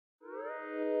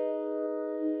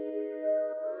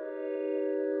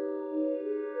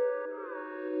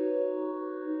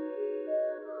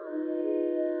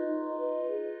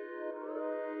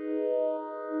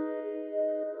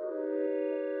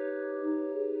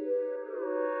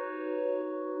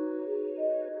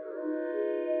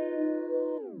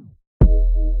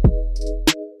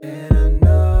And I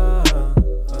know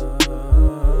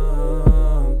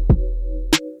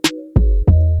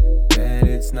that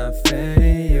it's not fair to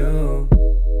you.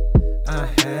 I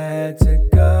had to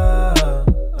go.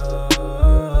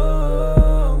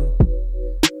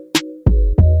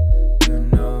 You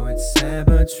know it's sad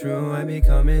but true. I be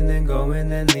coming then going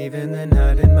then leaving then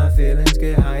hiding my feelings.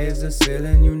 Get high as the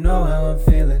ceiling. You know how I'm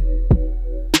feeling.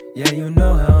 Yeah, you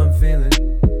know how I'm feeling.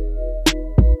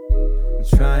 I'm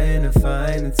trying to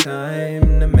find the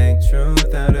time to make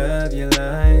truth out of your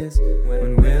lies.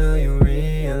 When will you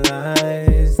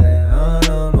realize that all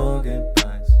no more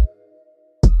goodbyes?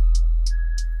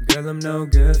 Girl, I'm no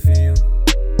good for you.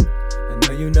 I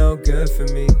know you no good for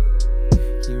me.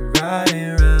 Keep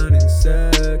riding round in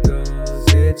circles,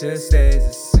 it just stays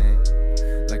the same.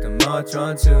 Like I'm all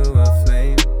drawn to a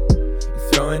flame. You're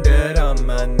throwing dirt on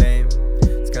my name.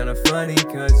 It's kinda funny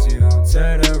cause you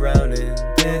turned around and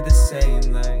did the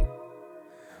same. Like,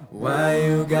 why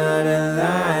you gotta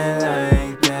lie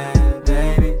like that,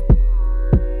 baby?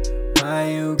 Why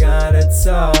you gotta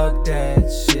talk that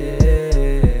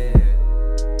shit?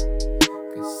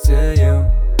 Cause to you,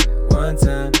 at one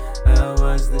time, I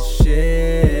was the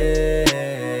shit.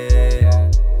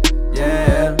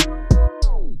 Yeah.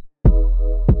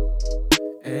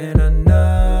 And I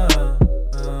know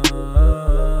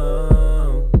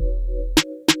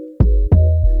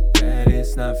that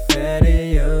it's not fair to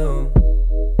you.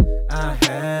 I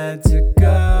had to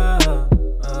go.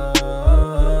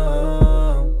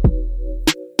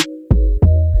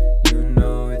 You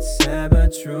know it's sad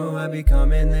but true. I be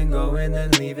coming then going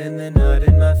then leaving then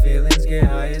hiding my feelings. Get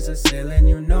high as a ceiling.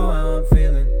 You know how I'm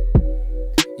feeling.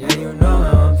 Yeah, you know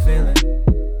how I'm feeling.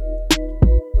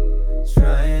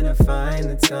 Trying to find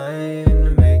the time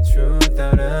to make truth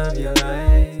out of your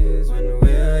lies. When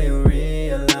will you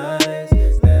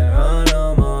realize there are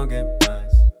no more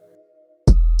goodbyes?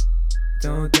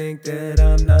 Don't think that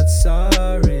I'm not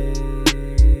sorry.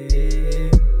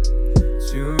 But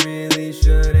you really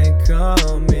shouldn't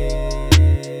call me.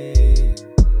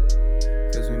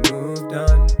 Cause we moved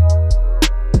on,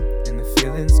 and the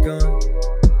feeling's gone.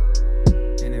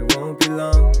 And it won't be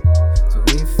long till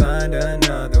we find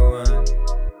another one.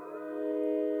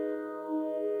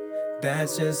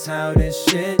 That's just how this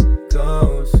shit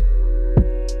goes.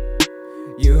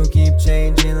 You keep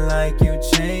changing like you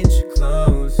change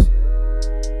clothes.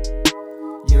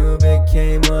 You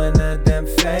became one of them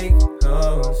fake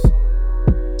hoes.